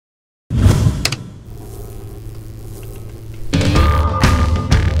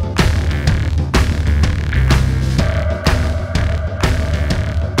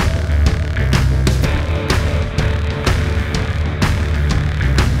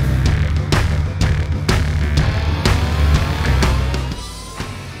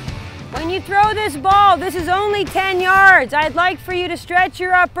this ball. This is only 10 yards. I'd like for you to stretch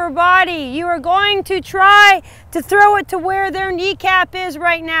your upper body. You are going to try to throw it to where their kneecap is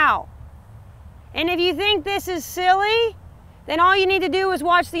right now. And if you think this is silly, then all you need to do is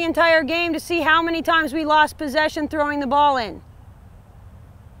watch the entire game to see how many times we lost possession throwing the ball in.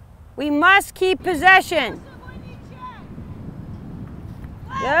 We must keep possession.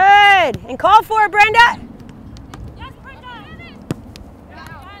 Good. And call for it, Brenda.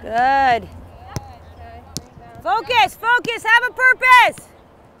 Good. Focus, focus, have a purpose.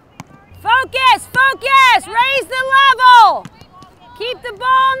 Focus, focus, raise the level. Keep the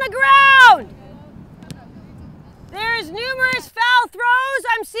ball on the ground. There's numerous foul throws.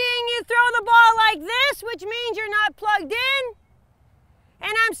 I'm seeing you throw the ball like this, which means you're not plugged in.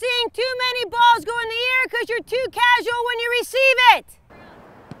 And I'm seeing too many balls go in the air because you're too casual when you receive it.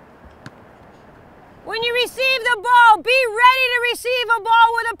 When you receive the ball, be ready to receive a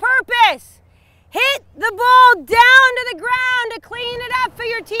ball with a purpose. Hit the ball down to the ground to clean it up for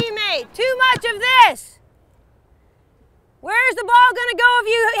your teammate. Too much of this. Where's the ball going to go if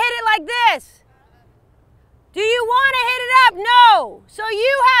you hit it like this? Do you want to hit it up? No. So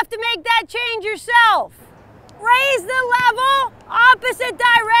you have to make that change yourself. Raise the level, opposite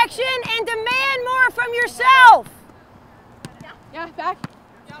direction, and demand more from yourself. Yeah, back.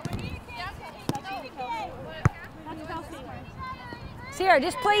 Sierra,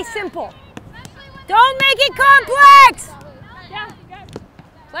 just play simple. Don't make it complex.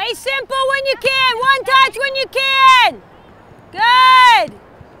 Play simple when you can. One touch when you can. Good.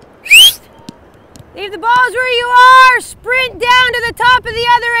 Leave the balls where you are. Sprint down to the top of the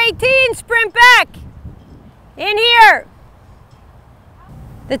other 18. Sprint back. In here.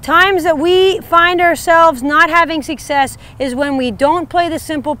 The times that we find ourselves not having success is when we don't play the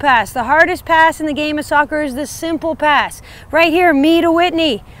simple pass. The hardest pass in the game of soccer is the simple pass. Right here, me to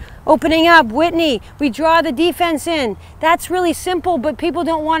Whitney. Opening up, Whitney. We draw the defense in. That's really simple, but people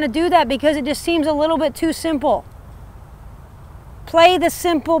don't want to do that because it just seems a little bit too simple. Play the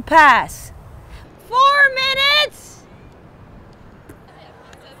simple pass. 4 minutes.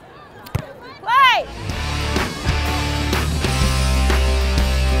 Play.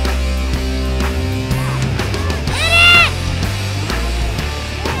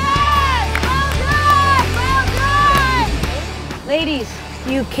 Ladies,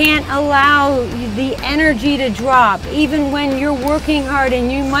 you can't allow the energy to drop. Even when you're working hard and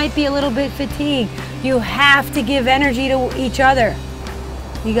you might be a little bit fatigued, you have to give energy to each other.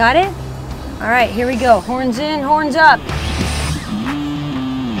 You got it? All right, here we go. Horns in, horns up.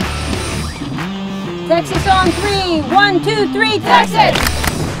 Texas on 3. 1, 2, 3, Texas!